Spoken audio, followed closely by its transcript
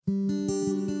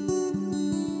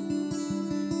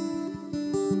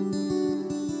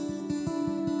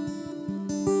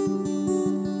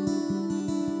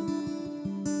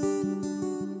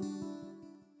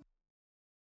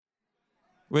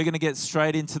We're going to get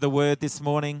straight into the word this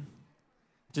morning.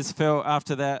 Just felt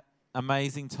after that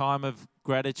amazing time of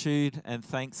gratitude and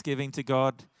thanksgiving to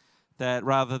God that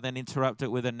rather than interrupt it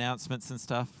with announcements and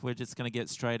stuff, we're just going to get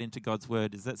straight into God's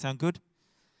word. Does that sound good?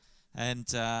 And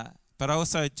but I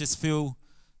also just feel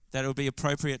that it would be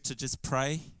appropriate to just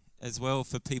pray as well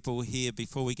for people here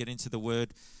before we get into the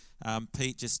word.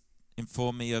 Pete just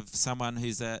informed me of someone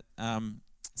who's at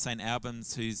St.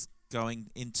 Albans who's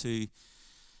going into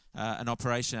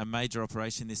a major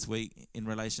operation this week in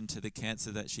relation to the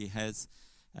cancer that she has.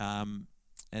 And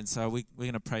so we're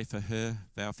going to pray for her,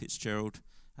 Val Fitzgerald.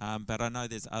 But I know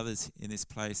there's others in this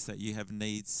place that you have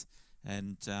needs.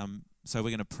 And so we're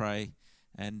going to pray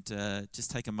and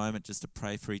just take a moment just to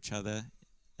pray for each other.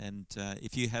 And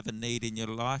if you have a need in your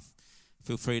life,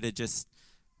 feel free to just,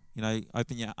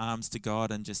 open your arms to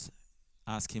God and just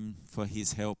ask him for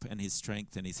his help and his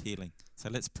strength and his healing. So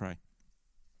let's pray.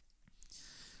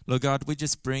 Lord God, we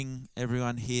just bring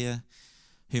everyone here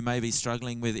who may be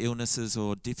struggling with illnesses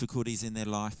or difficulties in their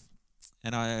life.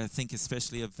 And I think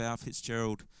especially of Val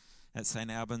Fitzgerald at St.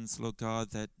 Albans, Lord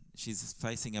God, that she's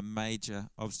facing a major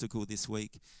obstacle this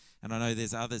week. And I know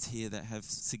there's others here that have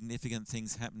significant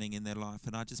things happening in their life.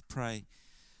 And I just pray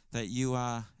that you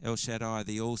are El Shaddai,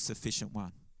 the all-sufficient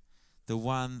one, the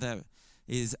one that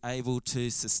is able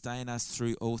to sustain us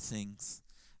through all things.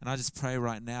 And I just pray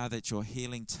right now that your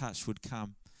healing touch would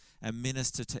come and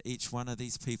minister to each one of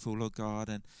these people, Lord God.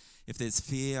 And if there's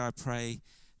fear, I pray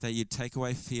that you'd take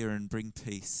away fear and bring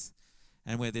peace.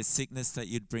 And where there's sickness, that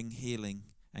you'd bring healing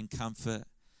and comfort,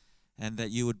 and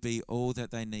that you would be all that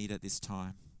they need at this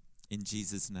time. In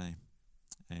Jesus' name,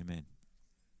 amen.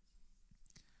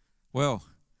 Well,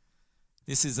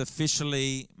 this is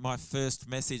officially my first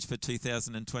message for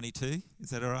 2022.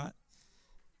 Is that all right?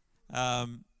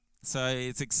 So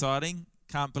it's exciting.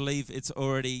 Can't believe it's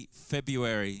already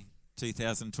February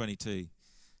 2022.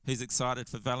 Who's excited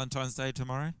for Valentine's Day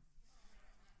tomorrow?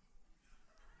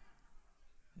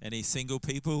 Any single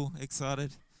people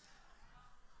excited?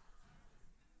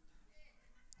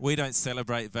 We don't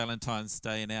celebrate Valentine's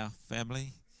Day in our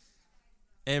family.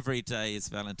 Every day is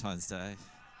Valentine's Day.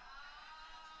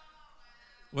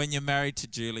 When you're married to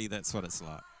Julie, that's what it's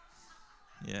like.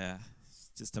 Yeah, it's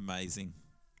just amazing.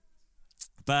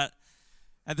 But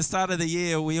at the start of the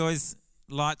year, we always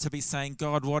like to be saying,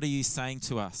 God, what are you saying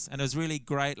to us? And it was really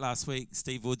great last week,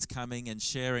 Steve Woods coming and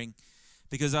sharing,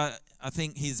 because I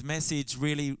think his message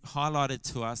really highlighted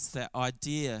to us that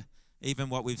idea, even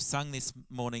what we've sung this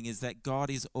morning, is that God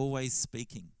is always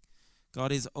speaking.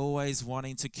 God is always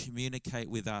wanting to communicate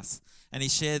with us. And he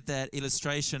shared that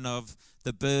illustration of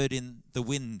the bird in the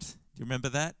wind. Do you remember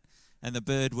that? And the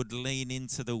bird would lean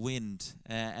into the wind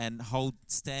and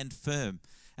stand firm.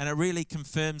 And it really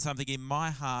confirmed something in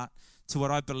my heart to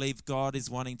what I believe God is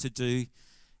wanting to do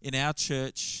in our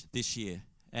church this year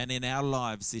and in our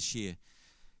lives this year.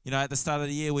 At the start of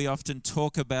the year, we often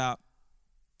talk about,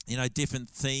 different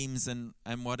themes and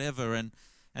whatever. And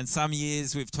some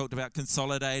years we've talked about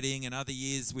consolidating, and other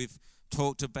years we've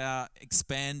talked about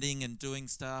expanding and doing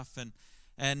stuff.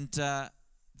 And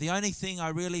the only thing I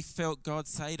really felt God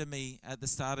say to me at the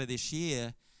start of this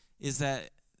year is that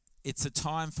it's a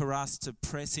time for us to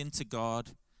press into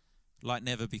God like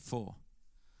never before.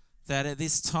 That at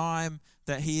this time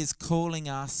that he is calling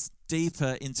us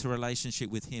deeper into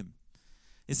relationship with him.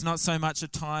 It's not so much a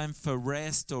time for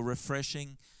rest or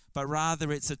refreshing, but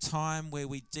rather it's a time where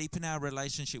we deepen our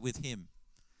relationship with him.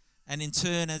 And in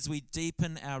turn, as we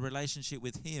deepen our relationship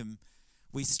with him,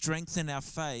 we strengthen our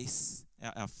faith,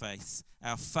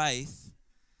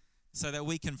 so that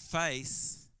we can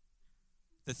face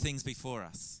the things before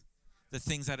us, the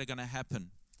things that are going to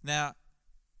happen. Now,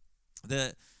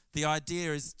 the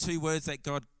idea is two words that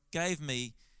God gave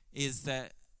me is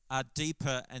that are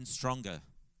deeper and stronger.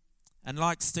 And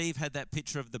like Steve had that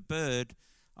picture of the bird,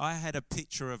 I had a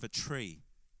picture of a tree,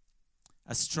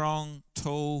 a strong,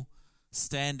 tall,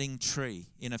 standing tree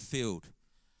in a field.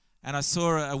 And I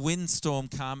saw a windstorm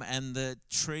come and the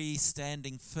tree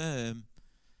standing firm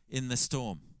in the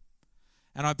storm.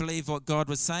 And I believe what God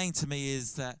was saying to me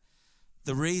is that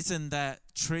the reason that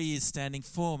tree is standing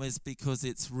firm is because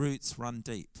its roots run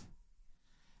deep.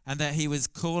 And that he was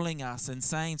calling us and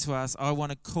saying to us, I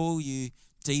want to call you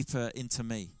deeper into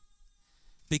me.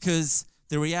 Because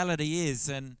the reality is,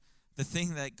 and the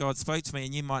thing that God spoke to me,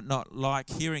 and you might not like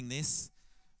hearing this,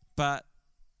 but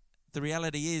the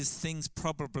reality is things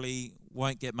probably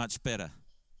won't get much better.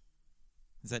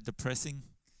 Is that depressing?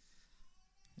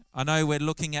 I know we're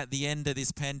looking at the end of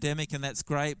this pandemic, and that's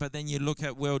great, but then you look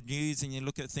at world news and you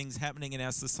look at things happening in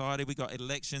our society. We got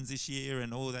elections this year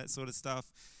and all that sort of stuff.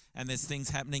 and there's things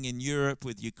happening in Europe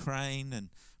with Ukraine and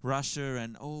Russia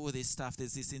and all this stuff.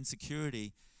 There's this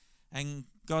insecurity. And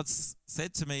God's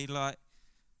said to me, like,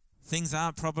 things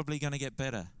aren't probably going to get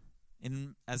better.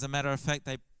 As a matter of fact,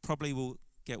 they probably will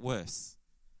get worse.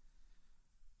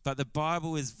 But the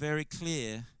Bible is very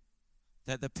clear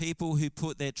that the people who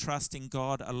put their trust in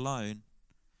God alone,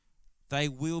 they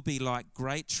will be like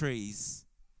great trees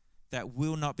that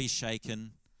will not be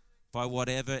shaken by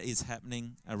whatever is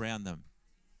happening around them.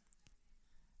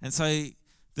 And so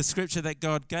the scripture that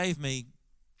God gave me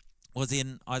was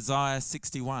in Isaiah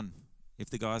 61. If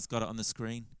the guys got it on the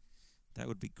screen, that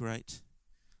would be great.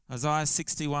 Isaiah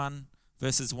 61,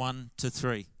 verses 1 to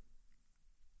 3,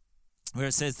 where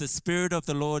it says, "The Spirit of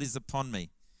the Lord is upon me,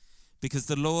 because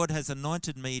the Lord has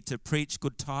anointed me to preach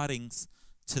good tidings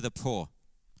to the poor.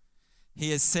 He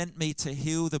has sent me to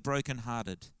heal the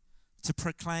brokenhearted, to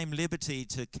proclaim liberty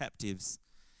to captives,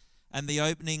 and the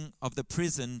opening of the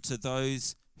prison to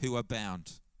those who are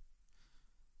bound,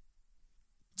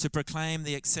 to proclaim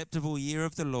the acceptable year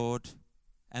of the Lord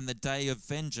and the day of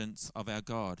vengeance of our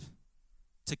God,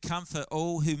 to comfort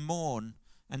all who mourn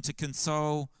and to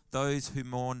console those who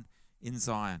mourn in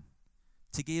Zion,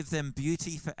 to give them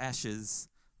beauty for ashes,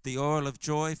 the oil of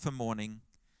joy for mourning,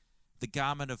 the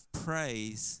garment of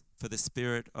praise for the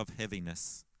spirit of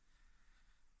heaviness."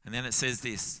 And then it says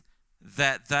this,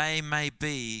 "that they may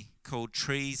be called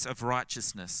trees of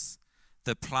righteousness,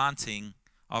 the planting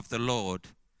of the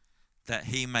Lord, that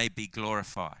he may be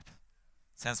glorified."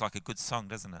 Sounds like a good song,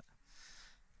 doesn't it?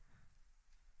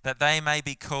 "That they may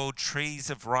be called trees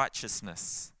of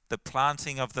righteousness, the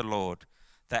planting of the Lord,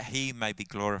 that he may be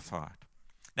glorified."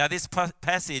 Now this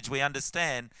passage, we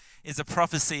understand, is a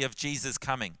prophecy of Jesus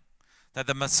coming, that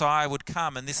the Messiah would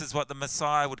come, and this is what the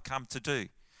Messiah would come to do,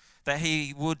 that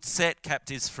he would set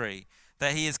captives free,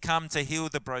 that he has come to heal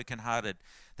the brokenhearted,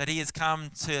 that he has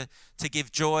come to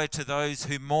give joy to those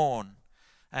who mourn.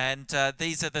 And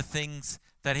these are the things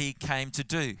that he came to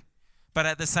do. But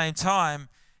at the same time,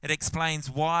 it explains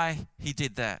why he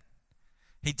did that.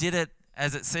 He did it,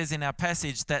 as it says in our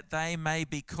passage, that they may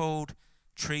be called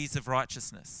trees of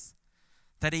righteousness,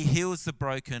 that he heals the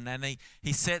broken and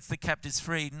he sets the captives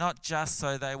free, not just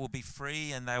so they will be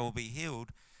free and they will be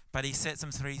healed, but he sets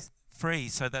them free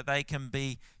so that they can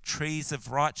be trees of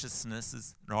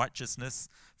righteousness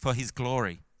for his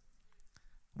glory.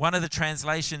 One of the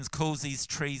translations calls these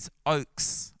trees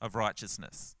oaks of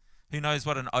righteousness. Who knows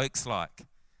what an oak's like?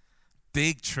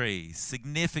 Big trees,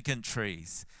 significant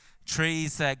trees,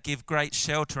 trees that give great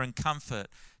shelter and comfort,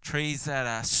 trees that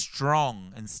are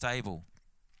strong and stable.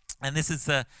 And this is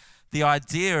the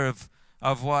idea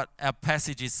of what our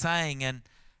passage is saying, and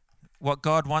what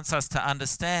God wants us to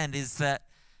understand is that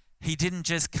he didn't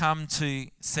just come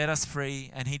to set us free,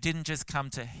 and he didn't just come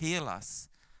to heal us,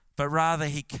 but rather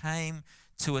he came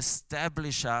to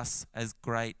establish us as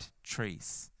great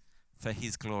trees for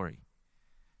his glory.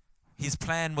 His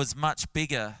plan was much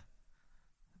bigger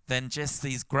than just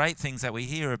these great things that we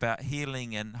hear about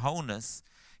healing and wholeness.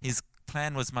 His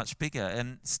plan was much bigger.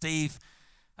 And Steve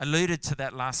alluded to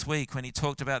that last week when he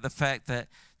talked about the fact that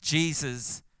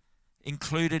Jesus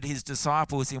included his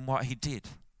disciples in what he did.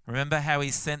 Remember how he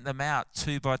sent them out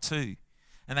 2 by 2,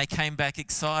 and they came back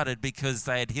excited because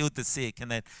they had healed the sick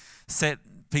and they'd set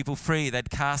people free, they'd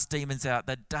cast demons out,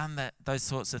 they'd done those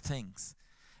sorts of things.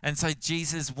 And so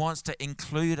Jesus wants to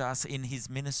include us in his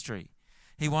ministry.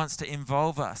 He wants to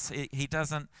involve us. He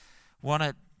doesn't want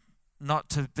it not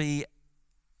to be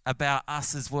about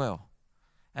us as well,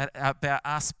 about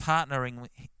us partnering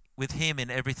with him in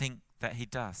everything that he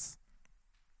does.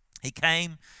 He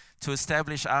came to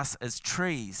establish us as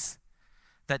trees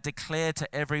that declare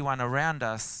to everyone around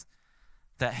us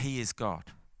that he is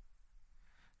God.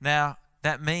 Now,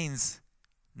 that means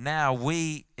now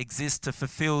we exist to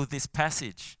fulfill this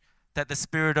passage, that the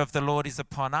Spirit of the Lord is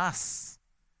upon us,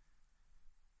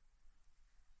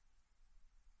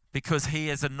 because he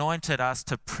has anointed us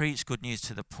to preach good news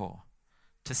to the poor,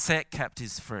 to set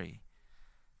captives free.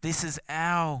 This is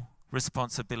our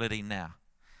responsibility now.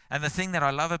 And the thing that I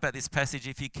love about this passage,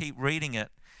 if you keep reading it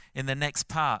in the next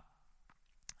part,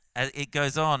 it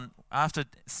goes on after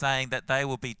saying that they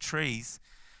will be trees.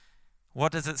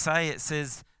 What does it say? It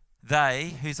says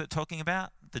they, who's it talking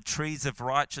about? The trees of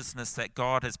righteousness that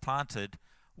God has planted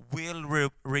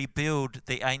will rebuild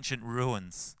the ancient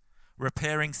ruins,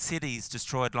 repairing cities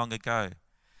destroyed long ago.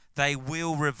 They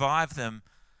will revive them,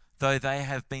 though they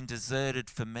have been deserted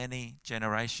for many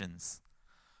generations.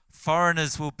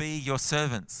 Foreigners will be your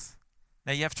servants.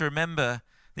 Now you have to remember,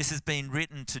 this has been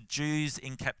written to Jews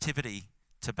in captivity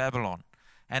to Babylon.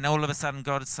 And all of a sudden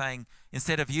God is saying,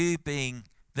 instead of you being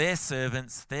their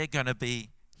servants, they're going to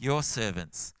be your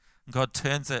servants. God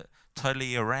turns it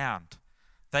totally around.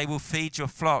 They will feed your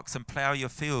flocks and plow your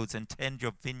fields and tend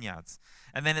your vineyards.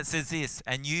 And then it says this,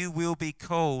 and you will be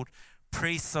called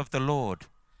priests of the Lord,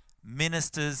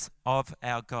 ministers of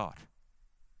our God.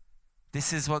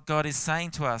 This is what God is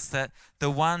saying to us, that the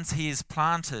ones he has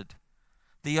planted,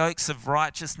 the oaks of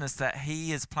righteousness that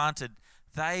he has planted,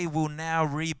 they will now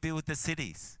rebuild the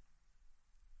cities.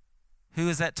 Who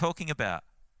is that talking about?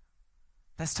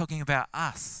 That's talking about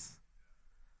us.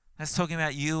 That's talking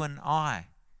about you and I.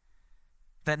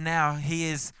 That now he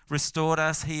has restored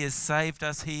us, he has saved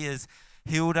us, he has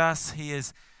healed us, he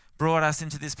has brought us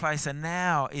into this place, and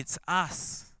now it's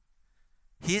us,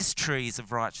 his trees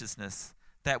of righteousness,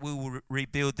 that will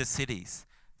rebuild the cities,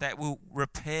 that will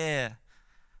repair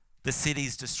the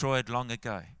cities destroyed long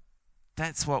ago.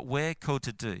 That's what we're called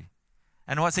to do.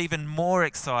 And what's even more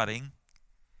exciting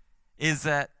is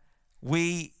that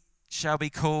we shall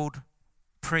be called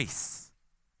priests.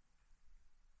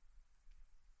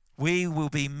 We will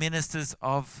be ministers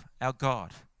of our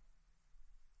God.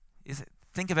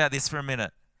 Think about this for a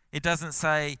minute. It doesn't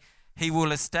say he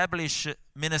will establish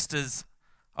ministers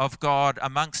of God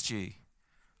amongst you,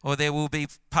 or there will be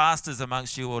pastors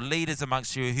amongst you or leaders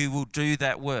amongst you who will do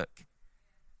that work.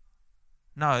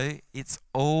 No, it's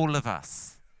all of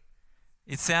us.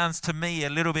 It sounds to me a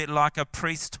little bit like a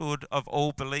priesthood of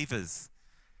all believers.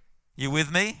 You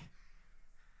with me?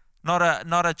 Not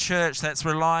a church that's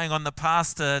relying on the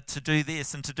pastor to do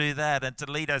this and to do that and to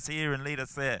lead us here and lead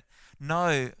us there.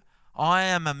 No, I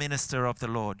am a minister of the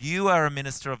Lord. You are a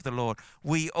minister of the Lord.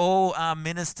 We all are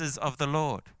ministers of the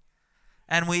Lord.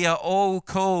 And we are all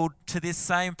called to this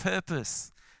same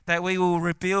purpose, that we will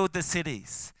rebuild the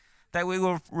cities, that we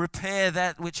will repair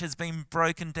that which has been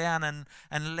broken down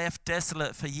and left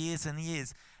desolate for years and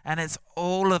years. And it's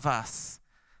all of us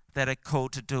that are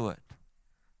called to do it,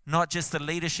 not just the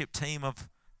leadership team of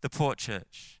the Port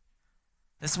Church.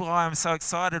 That's why I'm so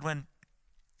excited when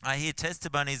I hear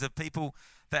testimonies of people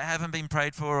that haven't been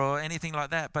prayed for or anything like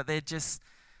that, but they're just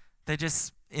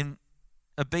in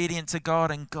obedient to God,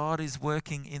 and God is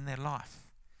working in their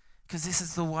life. Because this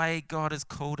is the way God has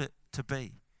called it to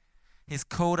be. He's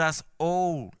called us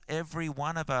all, every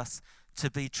one of us,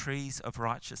 to be trees of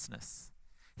righteousness.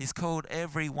 He's called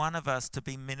every one of us to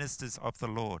be ministers of the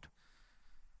Lord,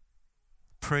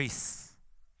 priests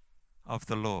of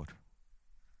the Lord.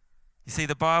 You see,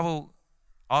 the Bible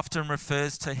often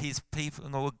refers to his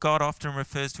people, or God often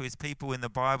refers to his people in the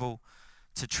Bible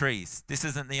to trees. This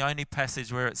isn't the only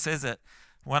passage where it says it.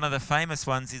 One of the famous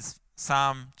ones is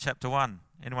Psalm chapter 1.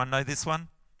 Anyone know this one?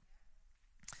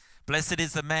 Blessed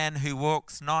is the man who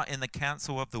walks not in the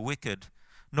counsel of the wicked,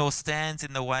 nor stands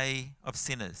in the way of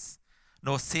sinners,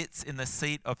 nor sits in the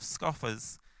seat of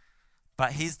scoffers,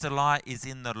 but his delight is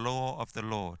in the law of the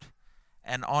Lord,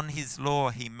 and on his law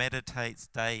he meditates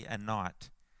day and night.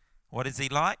 What is he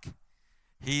like?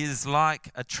 He is like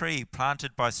a tree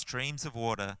planted by streams of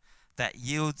water that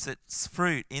yields its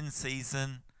fruit in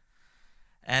season,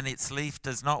 and its leaf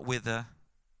does not wither.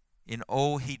 In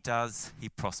all he does, he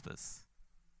prospers.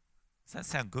 Does that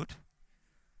sound good?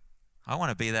 I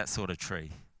want to be that sort of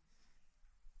tree.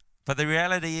 But the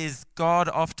reality is, God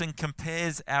often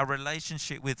compares our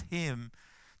relationship with him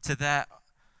to that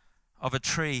of a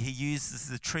tree. He uses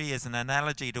the tree as an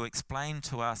analogy to explain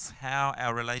to us how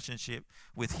our relationship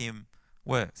with him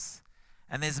works.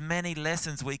 And there's many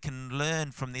lessons we can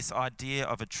learn from this idea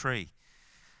of a tree.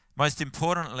 Most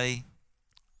importantly,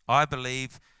 I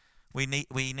believe we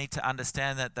need to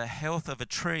understand that the health of a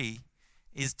tree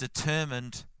is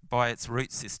determined by its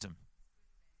root system.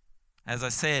 As I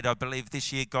said, I believe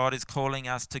this year God is calling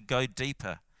us to go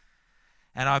deeper.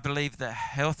 And I believe the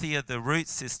healthier the root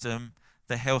system,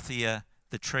 the healthier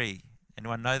the tree.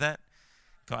 Anyone know that?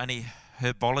 Got any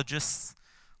herbologists,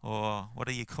 or what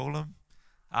do you call them?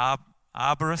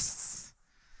 Arborists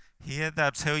here?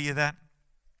 They'll tell you that.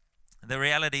 The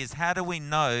reality is, how do we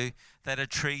know that a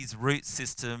tree's root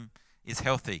system is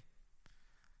healthy?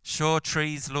 Sure,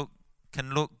 trees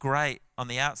can look great on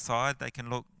the outside. They can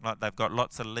look like they've got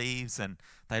lots of leaves and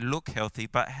they look healthy.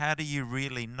 But how do you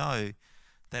really know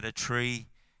that a tree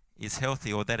is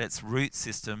healthy, or that its root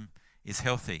system is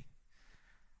healthy?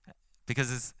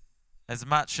 Because as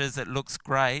much as it looks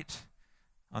great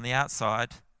on the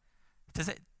outside,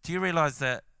 do you realize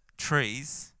that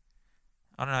trees,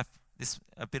 I don't know if this is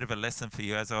a bit of a lesson for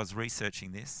you as I was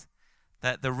researching this,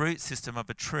 that the root system of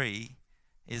a tree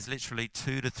is literally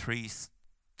 2 to 3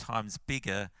 times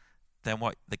bigger than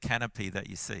what the canopy that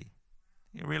you see.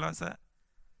 You realize that?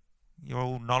 You're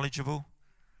all knowledgeable.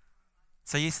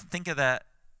 So you think of that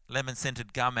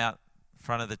lemon-scented gum out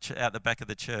front of the out the back of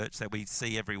the church that we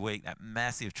see every week, that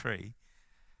massive tree,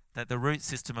 that the root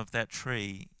system of that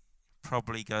tree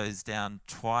probably goes down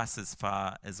twice as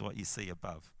far as what you see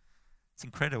above. It's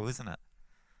incredible, isn't it?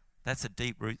 That's a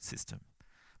deep root system.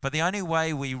 But the only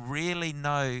way we really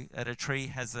know that a tree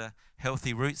has a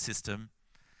healthy root system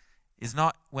is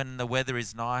not when the weather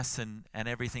is nice and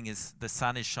everything is, the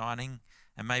sun is shining,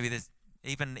 and maybe there's,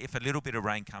 even if a little bit of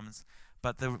rain comes,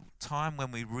 but the time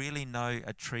when we really know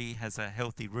a tree has a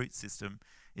healthy root system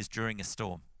is during a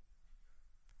storm.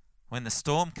 When the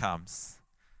storm comes,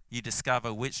 you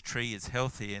discover which tree is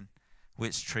healthy and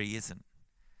which tree isn't.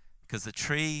 Because the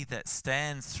tree that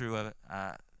stands through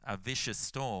a vicious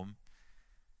storm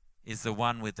is the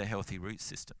one with the healthy root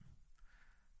system.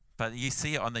 But you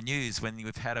see it on the news when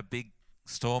you've had a big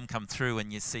storm come through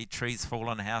and you see trees fall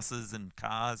on houses and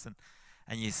cars, and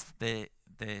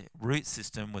their root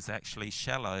system was actually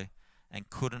shallow and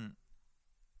couldn't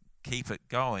keep it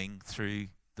going through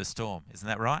the storm. Isn't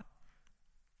that right?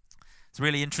 It's a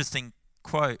really interesting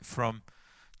quote from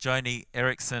Joni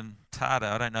Eareckson Tada.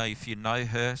 I don't know if you know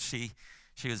her. She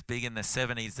was big in the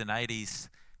 70s and 80s.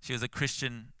 She was a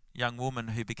Christian young woman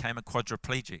who became a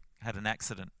quadriplegic, had an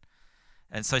accident.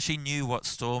 And so she knew what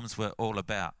storms were all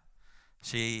about.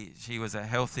 She was a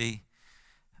healthy,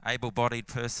 able-bodied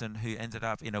person who ended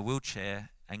up in a wheelchair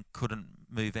and couldn't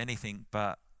move anything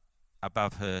but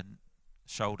above her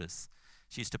shoulders.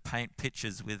 She used to paint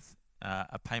pictures with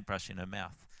a paintbrush in her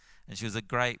mouth. And she was a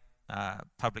great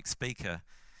public speaker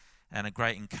and a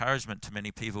great encouragement to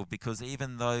many people, because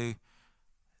even though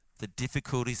the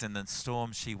difficulties and the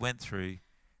storms she went through,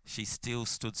 she still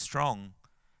stood strong,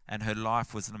 and her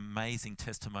life was an amazing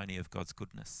testimony of God's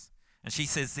goodness. And she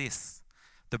says this: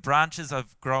 the branches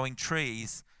of growing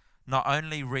trees not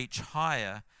only reach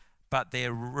higher, but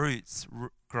their roots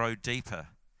grow deeper.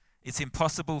 It's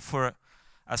impossible for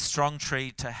a strong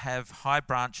tree to have high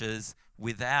branches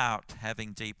without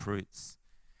having deep roots.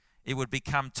 It would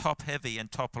become top heavy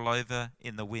and topple over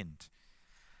in the wind.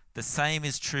 The same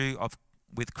is true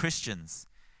with Christians.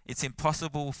 It's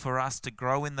impossible for us to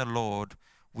grow in the Lord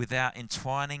without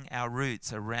entwining our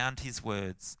roots around his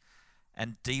words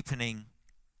and deepening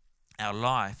our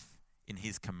life in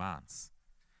his commands.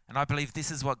 And I believe this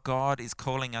is what God is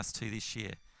calling us to this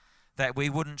year, that we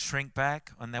wouldn't shrink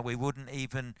back and that we wouldn't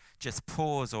even just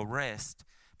pause or rest,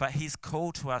 but his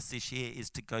call to us this year is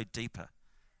to go deeper.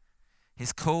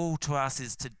 His call to us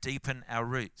is to deepen our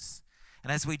roots.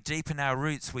 And as we deepen our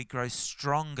roots, we grow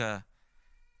stronger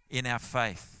in our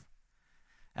faith.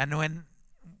 And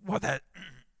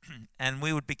and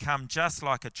we would become just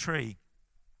like a tree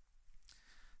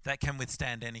that can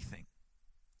withstand anything.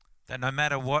 That no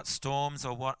matter what storms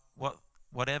or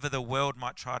whatever the world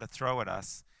might try to throw at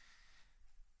us,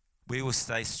 we will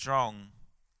stay strong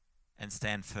and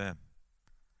stand firm.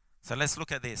 So let's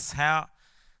look at this. How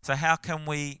can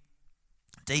we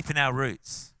deepen our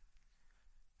roots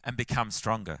and become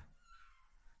stronger?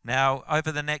 Now,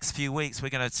 over the next few weeks, we're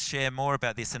going to share more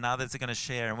about this, and others are going to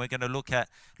share, and we're going to look at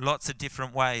lots of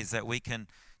different ways that we can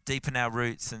deepen our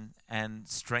roots and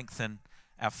strengthen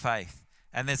our faith.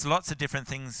 And there's lots of different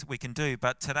things we can do,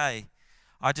 but today,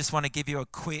 I just want to give you a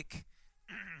quick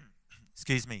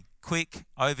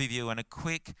overview and a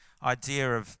quick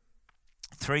idea of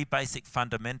 3 basic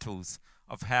fundamentals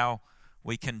of how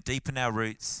we can deepen our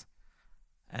roots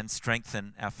and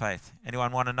strengthen our faith.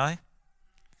 Anyone want to know?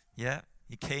 Yeah?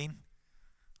 You keen?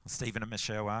 Stephen and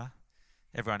Michelle are.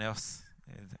 Everyone else?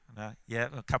 No? Yeah,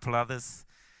 a couple others.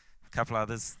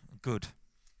 Good.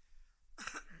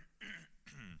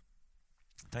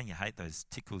 Don't you hate those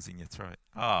tickles in your throat?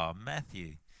 Oh,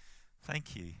 Matthew.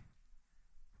 Thank you.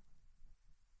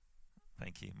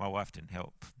 My wife didn't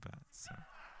help, but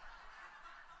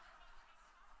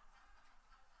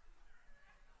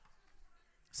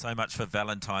so much for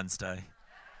Valentine's Day.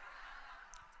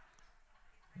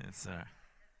 It's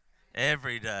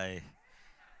every day.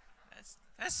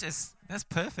 That's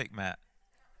perfect, Matt.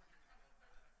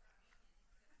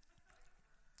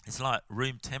 It's like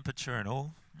room temperature and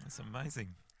all. That's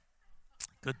amazing.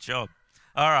 Good job.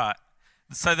 All right.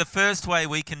 So the first way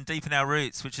we can deepen our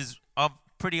roots, which is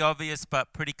pretty obvious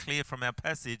but pretty clear from our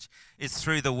passage, is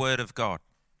through the Word of God.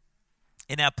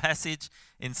 In our passage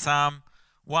in Psalm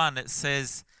 1, it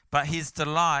says, "But his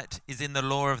delight is in the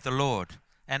law of the Lord,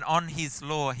 and on his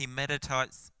law he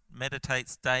meditates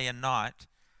day and night."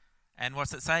 And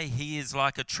what's it say? He is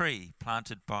like a tree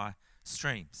planted by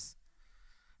streams.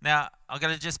 Now, I've got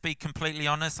to just be completely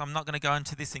honest. I'm not going to go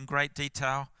into this in great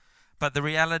detail, but the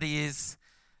reality is,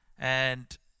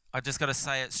 and I just got to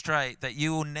say it straight, that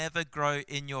you will never grow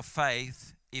in your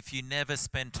faith if you never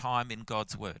spend time in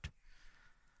God's Word.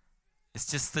 It's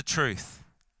just the truth.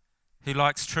 Who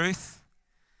likes truth?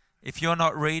 If you're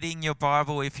not reading your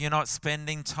Bible, if you're not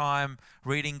spending time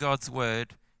reading God's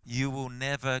word, you will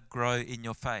never grow in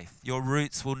your faith. Your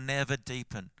roots will never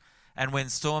deepen. And when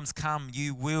storms come,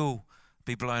 you will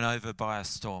be blown over by a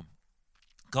storm.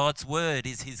 God's word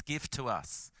is his gift to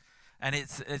us. And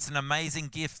it's an amazing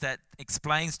gift that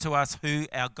explains to us who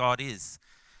our God is.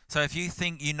 So if you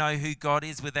think you know who God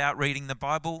is without reading the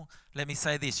Bible, let me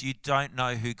say this, you don't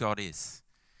know who God is.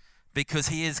 Because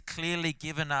he has clearly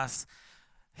given us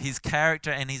his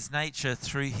character and his nature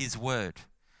through his word.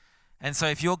 And so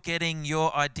if you're getting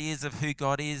your ideas of who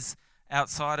God is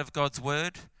outside of God's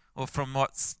word, or from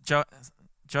what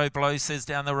Joe Blow says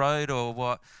down the road, or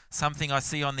what something I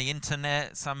see on the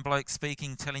internet, some bloke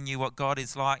speaking, telling you what God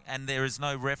is like, and there is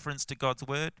no reference to God's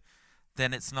word,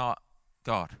 then it's not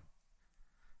God.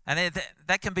 And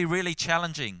that can be really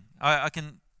challenging. I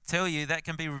can tell you that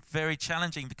can be very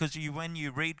challenging, because when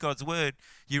you read God's word,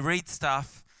 you read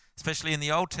stuff, especially in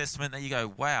the Old Testament, that you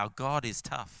go, wow, God is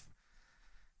tough.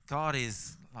 God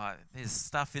is like, there's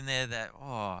stuff in there that,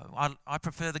 I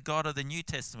prefer the God of the New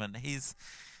Testament. He's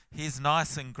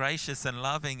nice and gracious and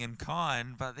loving and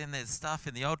kind, but then there's stuff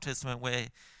in the Old Testament where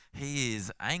he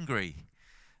is angry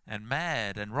and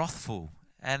mad and wrathful.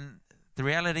 And the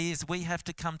reality is we have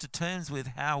to come to terms with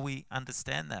how we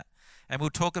understand that. And we'll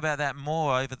talk about that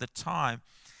more over the time,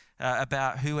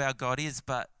 about who our God is,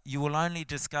 but you will only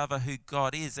discover who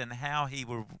God is and how he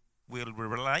will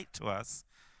relate to us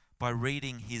by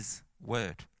reading his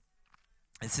word.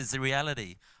 This is the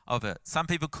reality of it. Some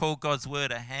people call God's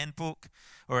word a handbook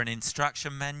or an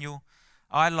instruction manual.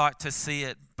 I like to see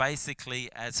it basically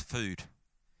as food.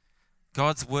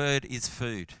 God's word is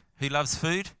food. Who loves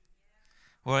food?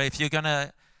 Well, if you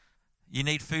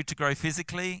need food to grow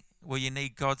physically, well, you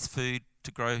need God's food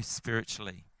to grow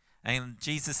spiritually. And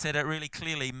Jesus said it really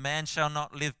clearly, man shall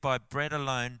not live by bread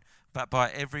alone, but by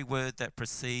every word that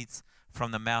proceeds from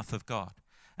the mouth of God.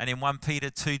 And in 1 Peter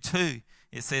 2:2,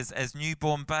 it says, as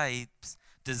newborn babes,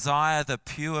 desire the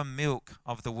pure milk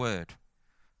of the word,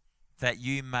 that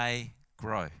you may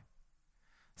grow.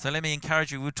 So let me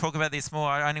encourage you. We'll talk about this more.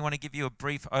 I only want to give you a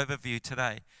brief overview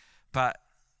today. But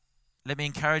let me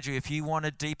encourage you, if you want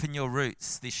to deepen your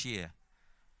roots this year,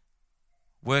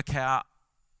 work out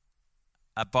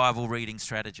a Bible reading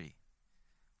strategy.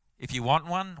 If you want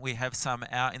one, we have some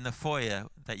out in the foyer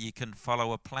that you can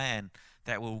follow a plan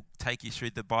that will take you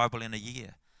through the Bible in a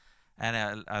year. And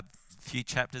a few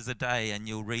chapters a day, and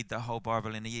you'll read the whole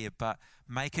Bible in a year. But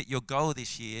make it your goal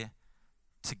this year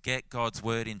to get God's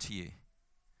word into you.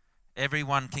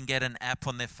 Everyone can get an app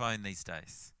on their phone these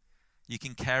days. You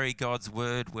can carry God's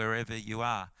word wherever you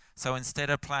are. So instead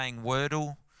of playing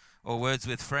Wordle or Words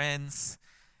with Friends,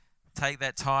 take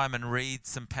that time and read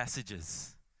some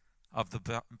passages of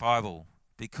the Bible,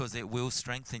 because it will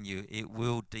strengthen you. It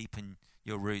will deepen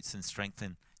your roots and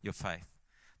strengthen your faith.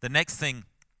 The next thing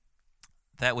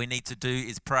that we need to do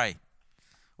is pray.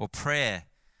 Or prayer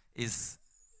is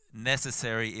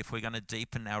necessary if we're going to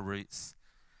deepen our roots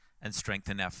and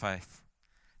strengthen our faith.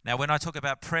 Now, when I talk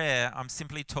about prayer, I'm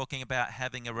simply talking about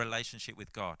having a relationship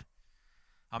with God.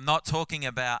 I'm not talking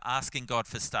about asking God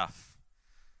for stuff,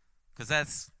 because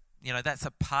that's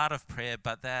a part of prayer,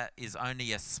 but that is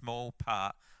only a small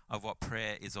part of what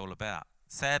prayer is all about.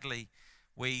 Sadly,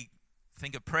 we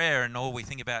think of prayer and all we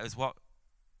think about is, what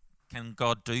can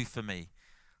God do for me?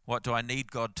 What do I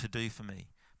need God to do for me?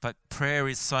 But prayer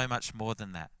is so much more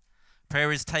than that.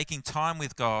 Prayer is taking time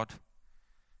with God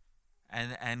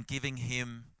and giving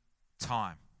him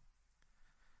time.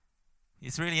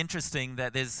 It's really interesting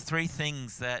that there's 3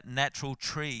 things that natural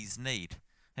trees need.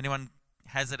 Anyone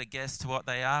hazard a guess to what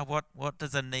they are? What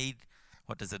does it need?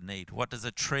 What does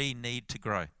a tree need to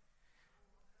grow?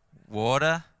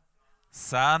 Water,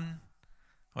 sun.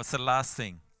 What's the last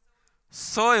thing?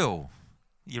 Soil.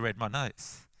 You read my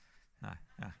notes. No.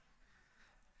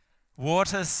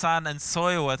 Water, sun, and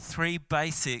soil are 3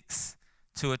 basics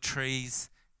to a tree's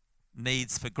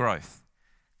needs for growth.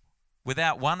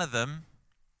 Without one of them,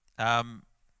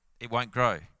 it won't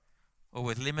grow. Or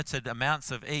with limited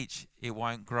amounts of each, it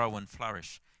won't grow and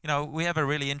flourish. We have a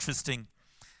really interesting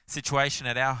situation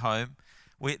at our home.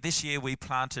 This year we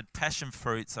planted passion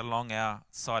fruits along our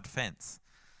side fence.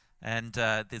 And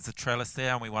there's a trellis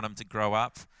there, and we want them to grow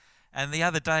up. And the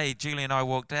other day, Julie and I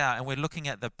walked out, and we're looking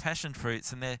at the passion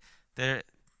fruits, and they're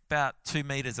about 2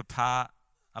 meters apart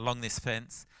along this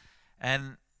fence.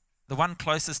 And the one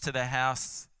closest to the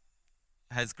house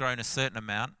has grown a certain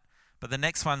amount, but the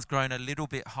next one's grown a little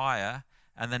bit higher,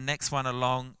 and the next one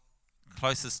along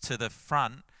closest to the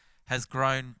front has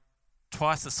grown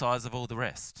twice the size of all the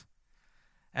rest.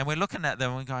 And we're looking at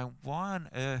them and going, why on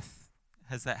earth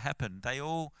has that happened? They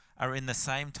all are in the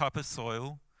same type of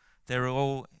soil. They're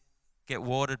all get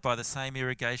watered by the same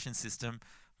irrigation system,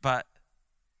 but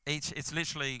it's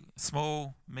literally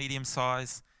small, medium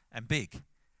size, and big.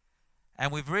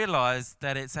 And we've realized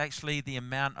that it's actually the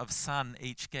amount of sun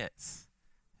each gets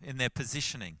in their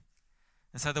positioning.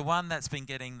 And so the one that's been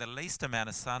getting the least amount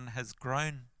of sun has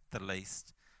grown the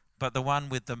least, but the one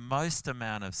with the most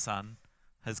amount of sun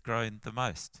has grown the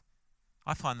most.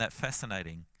 I find that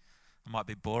fascinating. I might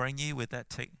be boring you with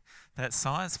that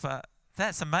science, but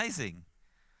that's amazing.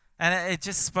 And it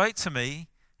just spoke to me.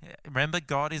 Remember,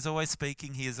 God is always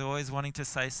speaking. He is always wanting to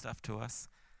say stuff to us.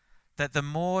 That the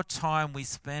more time we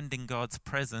spend in God's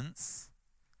presence,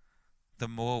 the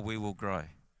more we will grow.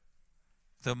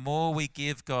 The more we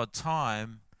give God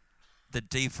time, the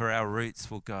deeper our roots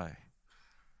will go.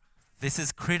 This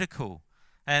is critical.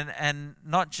 And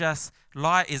not just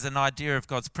light is an idea of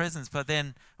God's presence, but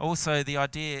then also the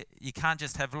idea you can't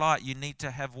just have light, you need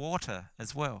to have water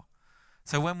as well.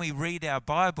 So when we read our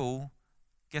Bible,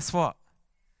 guess what?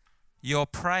 You're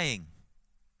praying.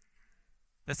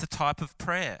 That's a type of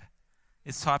prayer.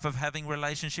 It's a type of having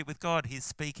relationship with God. He's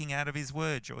speaking out of his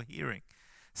word, you're hearing.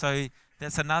 So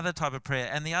that's another type of prayer.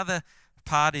 And the other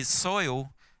part is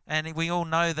soil. And we all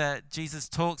know that Jesus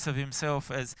talks of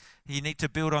himself as you need to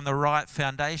build on the right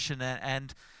foundation,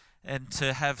 and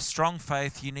to have strong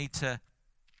faith, you need to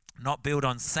not build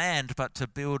on sand, but to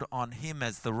build on him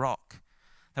as the rock.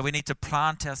 That we need to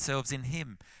plant ourselves in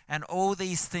him. And all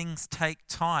these things take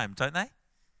time, don't they?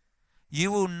 You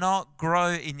will not grow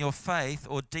in your faith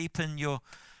or deepen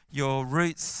your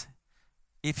roots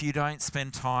if you don't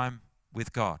spend time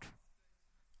with God.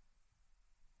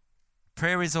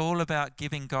 Prayer is all about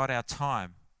giving God our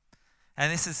time.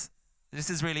 And this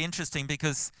is really interesting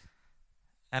because,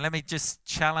 and let me just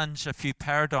challenge a few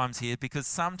paradigms here, because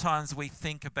sometimes we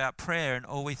think about prayer and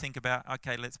all we think about,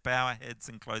 okay, let's bow our heads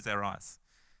and close our eyes.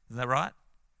 Is that right?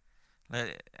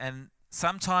 And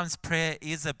sometimes prayer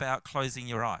is about closing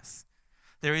your eyes.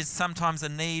 There is sometimes a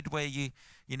need where you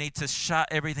need to shut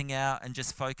everything out and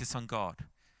just focus on God.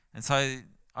 And so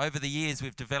over the years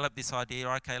we've developed this idea,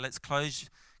 okay, let's close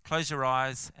your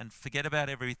eyes and forget about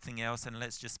everything else and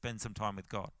let's just spend some time with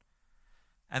God.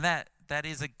 And that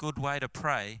is a good way to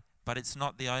pray, but it's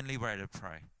not the only way to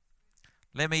pray.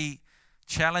 Let me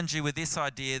challenge you with this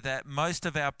idea that most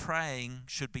of our praying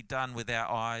should be done with our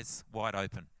eyes wide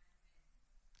open.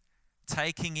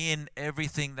 Taking in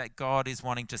everything that God is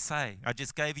wanting to say. I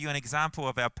just gave you an example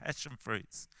of our passion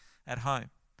fruits at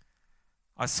home.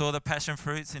 I saw the passion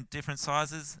fruits in different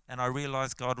sizes and I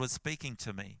realized God was speaking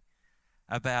to me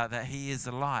about that he is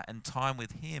the light and time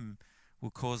with him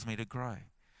will cause me to grow.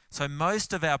 So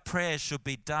most of our prayers should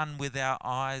be done with our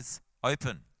eyes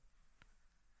open.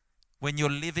 When you're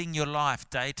living your life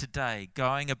day to day,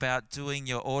 going about doing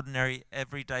your ordinary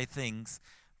everyday things,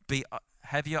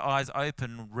 have your eyes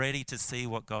open, ready to see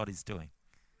what God is doing.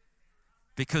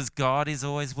 Because God is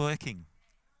always working.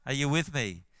 Are you with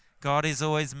me? God is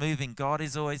always moving. God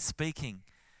is always speaking.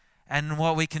 And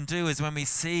what we can do is when we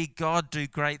see God do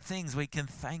great things, we can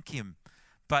thank him.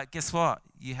 But guess what?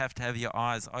 You have to have your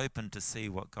eyes open to see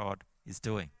what God is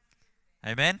doing.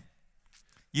 Amen?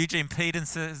 Eugene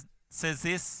Peterson says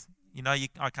this. You know,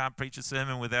 I can't preach a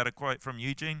sermon without a quote from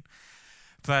Eugene.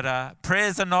 But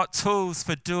prayers are not tools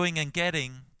for doing and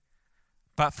getting,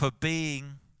 but for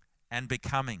being and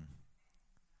becoming.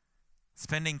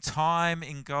 Spending time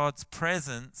in God's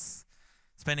presence,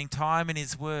 spending time in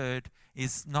his word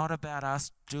is not about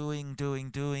us doing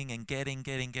and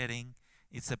getting.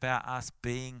 It's about us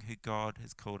being who God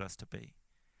has called us to be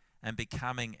and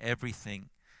becoming everything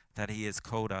that he has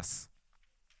called us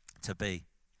to be.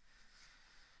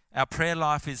 Our prayer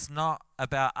life is not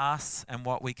about us and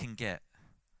what we can get,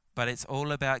 but it's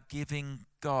all about giving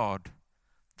God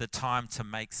the time to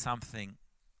make something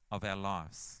of our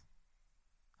lives.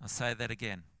 I'll say that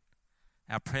again.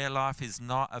 Our prayer life is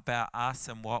not about us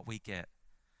and what we get.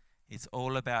 It's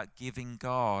all about giving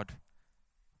God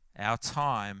our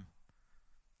time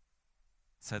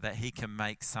so that he can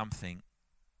make something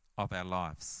of our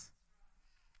lives.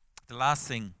 The last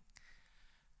thing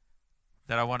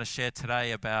that I want to share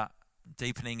today about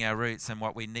deepening our roots and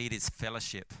what we need is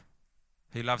fellowship.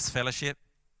 Who loves fellowship?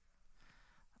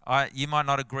 You might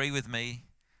not agree with me,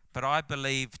 but I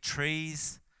believe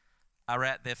trees are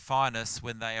at their finest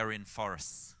when they are in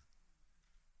forests.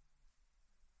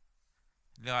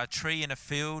 You know, a tree in a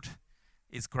field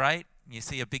is great. You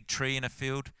see a big tree in a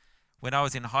field. When I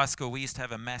was in high school, we used to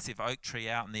have a massive oak tree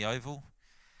out in the oval.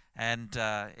 And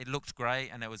it looked great,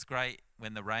 and it was great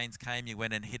when the rains came. You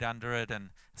went and hid under it and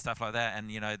stuff like that. And,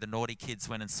 the naughty kids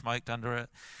went and smoked under it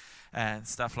and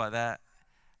stuff like that.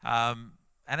 And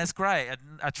it's great.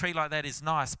 A tree like that is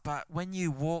nice. But when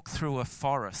you walk through a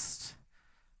forest,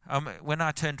 when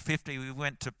I turned 50, we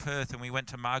went to Perth and we went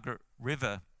to Margaret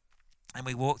River, and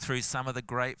we walked through some of the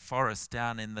great forests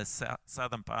down in the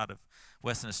southern part of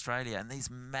Western Australia, and these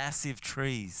massive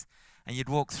trees. And you'd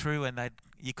walk through and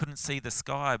you couldn't see the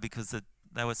sky because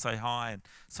they were so high and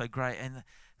so great. And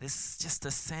there's just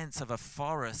a sense of a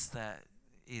forest that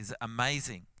is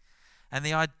amazing. And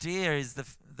the idea is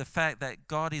the fact that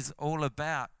God is all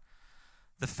about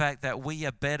the fact that we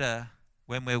are better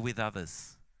when we're with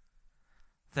others.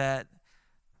 That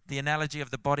the analogy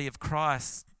of the body of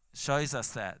Christ shows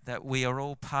us that we are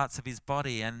all parts of his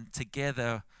body, and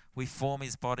together we form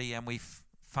his body and we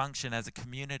function as a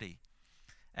community.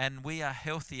 And we are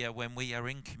healthier when we are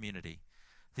in community.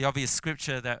 The obvious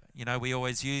scripture that, we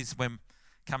always use when it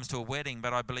comes to a wedding,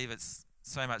 but I believe it's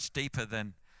so much deeper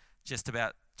than just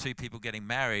about two people getting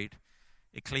married.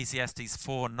 Ecclesiastes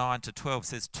 4:9-12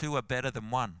 says, 2 are better than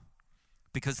one,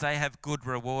 because they have good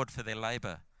reward for their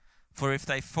labor. For if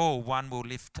they fall, one will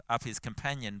lift up his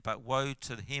companion, but woe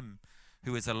to him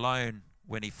who is alone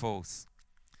when he falls,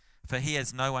 for he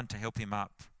has no one to help him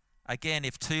up. Again,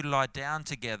 if 2 lie down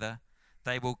together,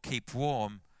 they will keep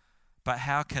warm, but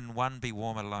how can one be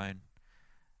warm alone?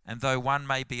 And though one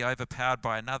may be overpowered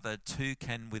by another, 2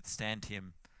 can withstand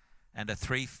him, and a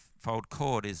threefold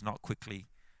cord is not quickly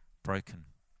broken.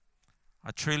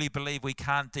 I truly believe we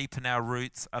can't deepen our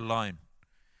roots alone.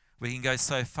 We can go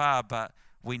so far, but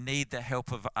we need the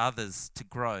help of others to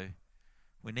grow.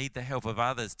 We need the help of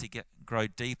others to grow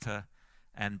deeper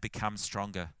and become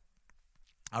stronger.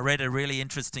 I read a really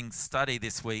interesting study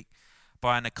this week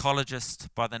by an ecologist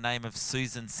by the name of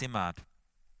Susan Simard.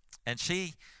 And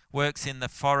she works in the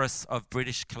forests of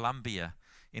British Columbia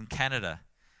in Canada.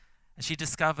 And she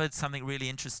discovered something really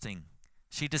interesting.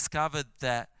 She discovered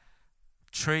that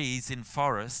trees in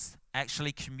forests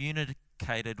actually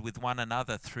communicated with one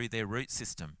another through their root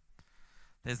system.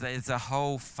 There's a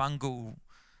whole fungal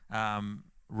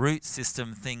root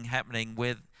system thing happening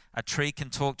where a tree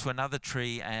can talk to another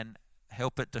tree and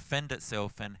help it defend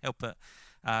itself and help it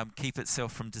keep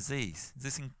itself from disease. Is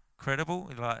this incredible?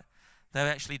 They were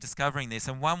actually discovering this.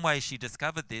 And one way she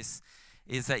discovered this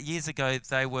is that years ago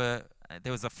there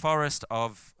was a forest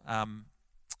of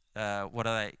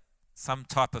some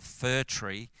type of fir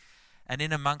tree, and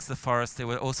in amongst the forest there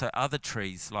were also other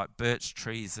trees like birch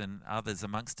trees and others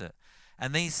amongst it.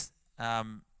 And these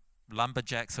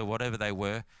lumberjacks or whatever they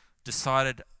were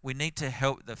decided we need to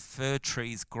help the fir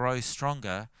trees grow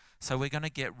stronger, so we're going to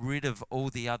get rid of all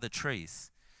the other trees.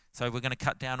 So we're going to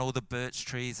cut down all the birch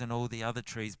trees and all the other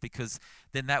trees, because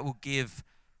then that will give,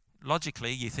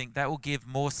 logically you think, that will give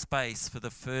more space for the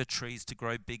fir trees to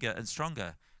grow bigger and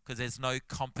stronger, because there's no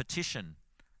competition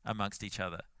amongst each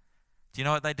other. Do you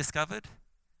know what they discovered?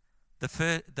 The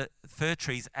fir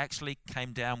trees actually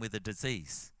came down with a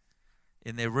disease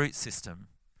in their root system,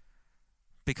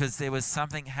 because there was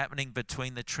something happening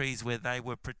between the trees where they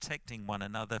were protecting one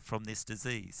another from this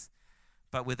disease.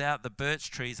 But without the birch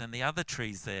trees and the other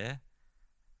trees there,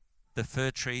 the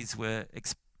fir trees were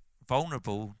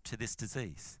vulnerable to this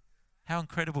disease. How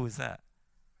incredible is that?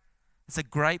 It's a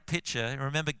great picture.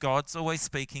 Remember, God's always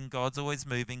speaking, God's always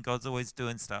moving, God's always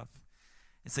doing stuff.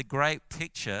 It's a great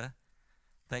picture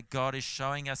that God is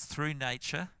showing us through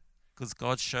nature, because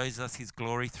God shows us his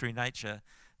glory through nature,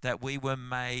 that we were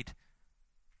made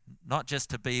not just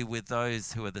to be with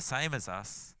those who are the same as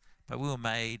us, but we were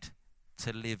made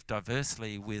to live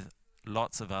diversely with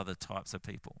lots of other types of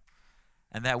people,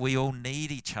 and that we all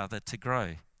need each other to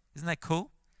grow. Isn't that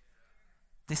cool?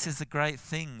 This is a great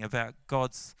thing about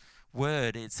God's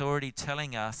word. It's already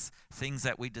telling us things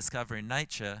that we discover in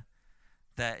nature,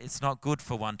 that it's not good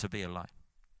for one to be alone.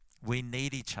 We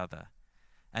need each other.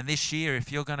 And this year,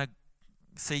 if you're going to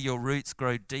see your roots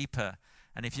grow deeper,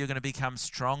 and if you're going to become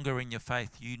stronger in your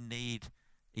faith, you need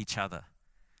each other.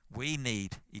 We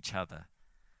need each other.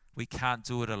 We can't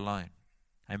do it alone.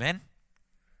 Amen?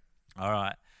 All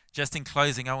right. Just in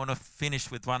closing, I want to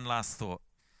finish with one last thought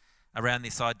around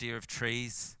this idea of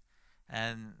trees,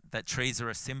 and that trees are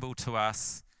a symbol to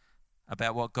us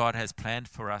about what God has planned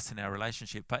for us in our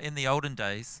relationship. But in the olden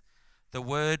days, the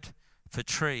word for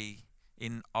tree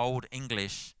in Old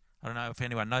English, I don't know if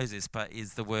anyone knows this, but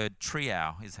is the word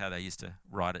triau, is how they used to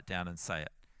write it down and say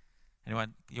it.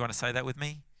 Anyone, you want to say that with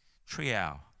me?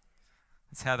 Triau.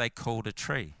 It's how they called a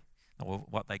tree, or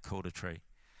what they called a tree.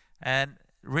 And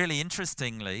really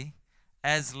interestingly,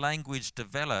 as language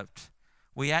developed,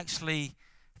 we actually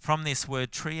from this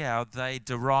word trio, they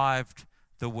derived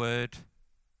the word,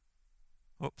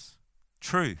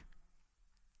 true,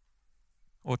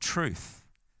 or truth,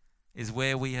 is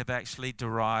where we have actually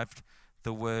derived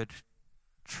the word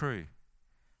true.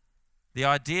 The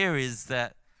idea is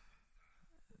that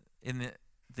in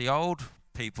the old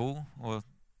people, or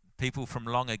people from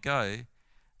long ago,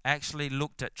 actually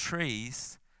looked at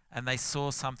trees and they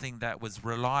saw something that was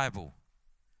reliable,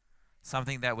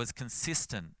 something that was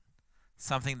consistent,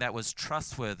 something that was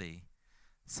trustworthy,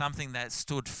 something that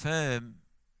stood firm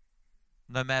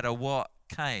no matter what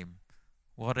came,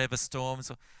 whatever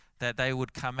storms, that they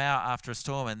would come out after a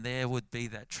storm and there would be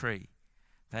that tree,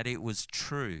 that it was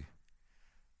true.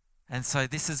 And so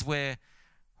this is where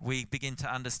we begin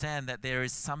to understand that there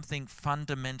is something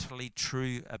fundamentally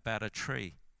true about a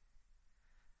tree.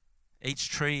 Each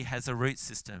tree has a root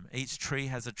system. Each tree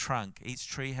has a trunk. Each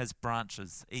tree has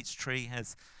branches. Each tree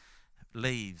has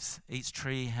leaves. Each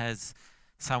tree has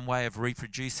some way of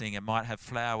reproducing. It might have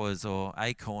flowers or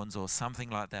acorns or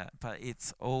something like that. But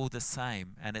it's all the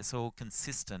same and it's all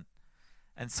consistent.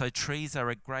 And so trees are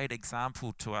a great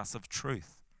example to us of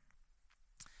truth.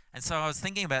 And so I was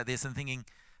thinking about this and thinking,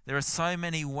 there are so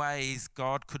many ways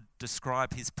God could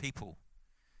describe his people.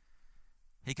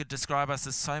 He could describe us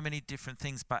as so many different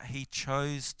things, but he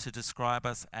chose to describe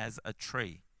us as a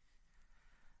tree.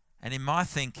 And in my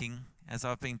thinking, as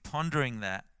I've been pondering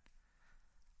that,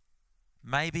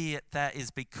 maybe that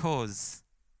is because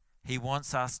he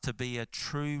wants us to be a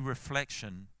true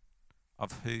reflection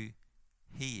of who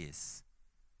he is.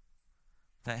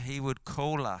 That he would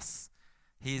call us.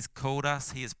 He has called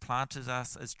us, he has planted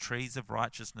us as trees of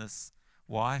righteousness.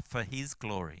 Why? For his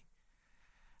glory.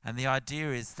 And the idea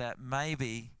is that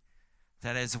maybe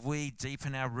that as we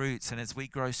deepen our roots and as we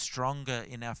grow stronger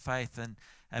in our faith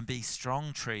and be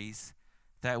strong trees,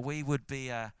 that we would be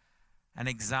an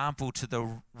example to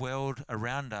the world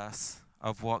around us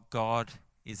of what God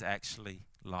is actually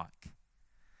like.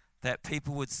 That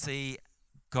people would see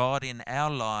God in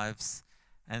our lives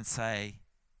and say,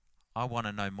 I want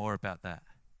to know more about that.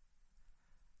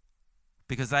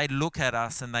 Because they look at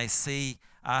us and they see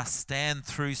us stand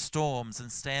through storms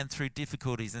and stand through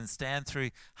difficulties and stand through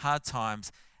hard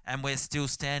times, and we're still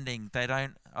standing. They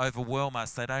don't overwhelm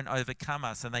us. They don't overcome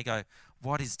us. And they go,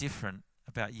 what is different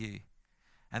about you?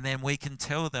 And then we can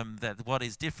tell them that what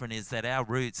is different is that our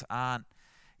roots aren't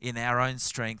in our own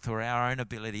strength or our own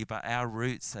ability, but our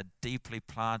roots are deeply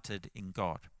planted in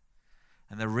God.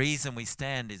 And the reason we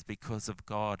stand is because of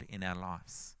God in our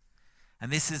lives.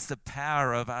 And this is the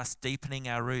power of us deepening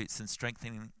our roots and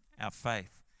strengthening our faith,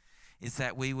 is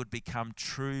that we would become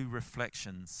true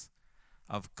reflections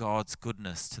of God's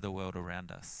goodness to the world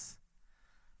around us.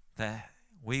 That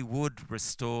we would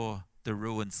restore the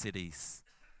ruined cities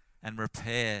and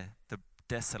repair the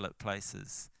desolate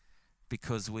places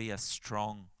because we are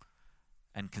strong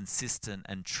and consistent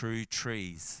and true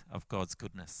trees of God's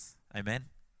goodness. Amen?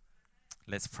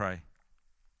 Let's pray.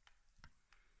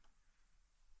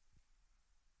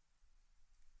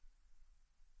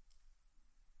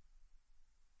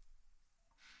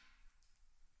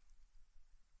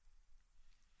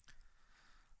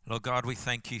 Lord God, we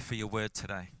thank you for your word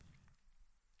today.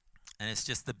 And it's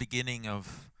just the beginning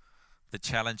of the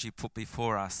challenge you put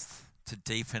before us to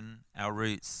deepen our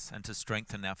roots and to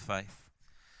strengthen our faith.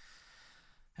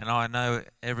 And I know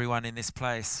everyone in this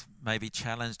place may be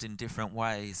challenged in different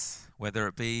ways, whether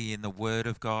it be in the word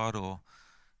of God or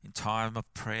in time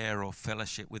of prayer or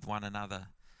fellowship with one another.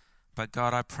 But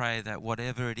God, I pray that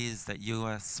whatever it is that you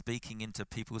are speaking into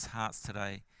people's hearts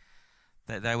today,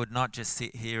 that they would not just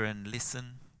sit here and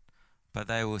listen, but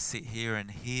they will sit here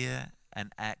and hear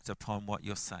and act upon what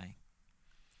you're saying.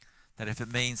 That if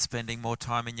it means spending more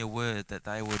time in your word, that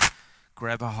they would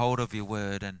grab a hold of your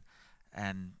word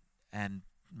and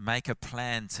make a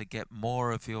plan to get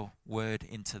more of your word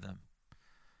into them.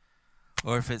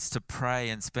 Or if it's to pray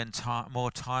and spend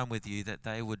more time with you, that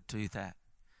they would do that.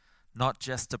 Not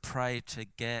just to pray to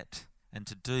get and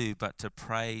to do, but to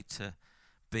pray to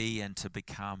be and to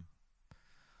become.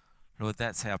 Lord,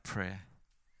 that's our prayer.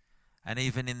 And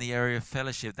even in the area of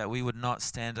fellowship, that we would not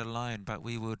stand alone, but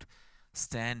we would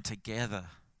stand together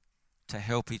to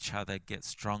help each other get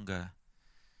stronger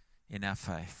in our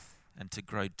faith and to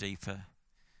grow deeper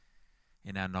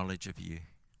in our knowledge of you.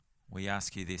 We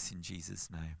ask you this in Jesus'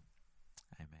 name.